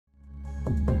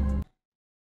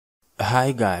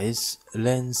Hi guys,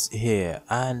 Lens here,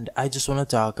 and I just want to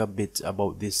talk a bit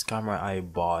about this camera I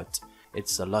bought.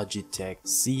 It's a Logitech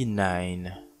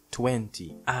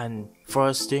c920, and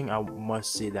first thing I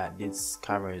must say that this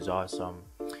camera is awesome.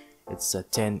 It's a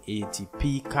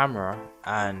 1080p camera,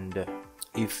 and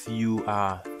if you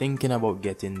are thinking about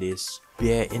getting this,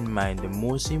 bear in mind the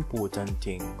most important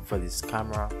thing for this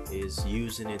camera is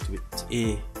using it with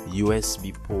a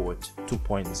USB port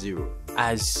 2.0,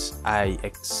 as I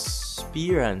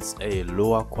experienced a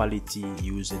lower quality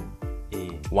using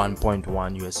a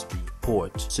 1.1 USB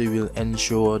port. So you will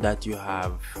ensure that you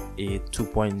have a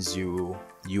 2.0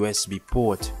 USB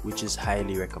port, which is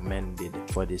highly recommended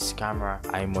for this camera.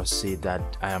 I must say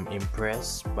that I am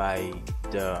impressed by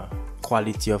the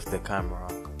quality of the camera.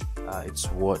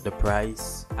 It's worth the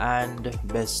price, and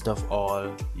best of all,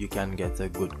 you can get a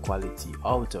good quality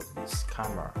out of this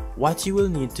camera. What you will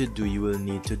need to do, you will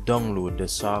need to download the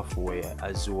software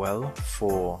as well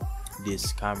for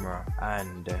this camera,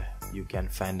 and you can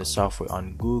find the software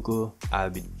on Google. I'll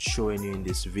be showing you in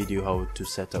this video how to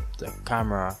set up the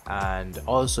camera, and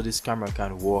also this camera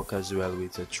can work as well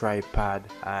with a tripod,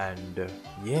 and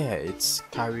yeah, it's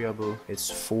carryable,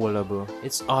 it's foldable,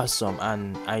 it's awesome.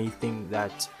 And I think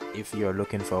that if you're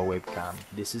looking for a webcam,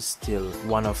 this is still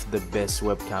one of the best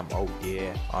webcam out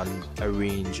there on a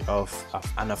range of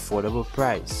an affordable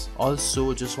price.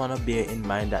 Also, just want to bear in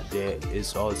mind that there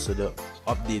is also the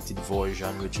updated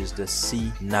version, which is the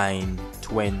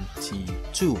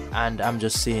c922, and I'm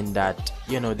just saying that,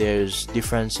 you know, there's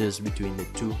differences between the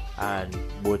two, and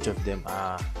both of them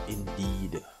are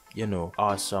indeed, you know,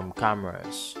 awesome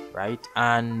cameras, right?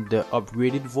 And the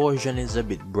upgraded version is a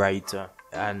bit brighter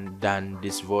than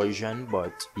this version,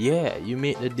 but yeah, you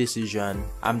make the decision.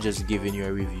 I'm just giving you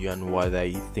a review on what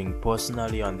I think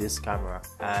personally on this camera,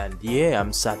 and yeah,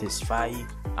 I'm satisfied.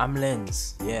 I'm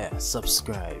Lens. Yeah,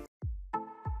 subscribe.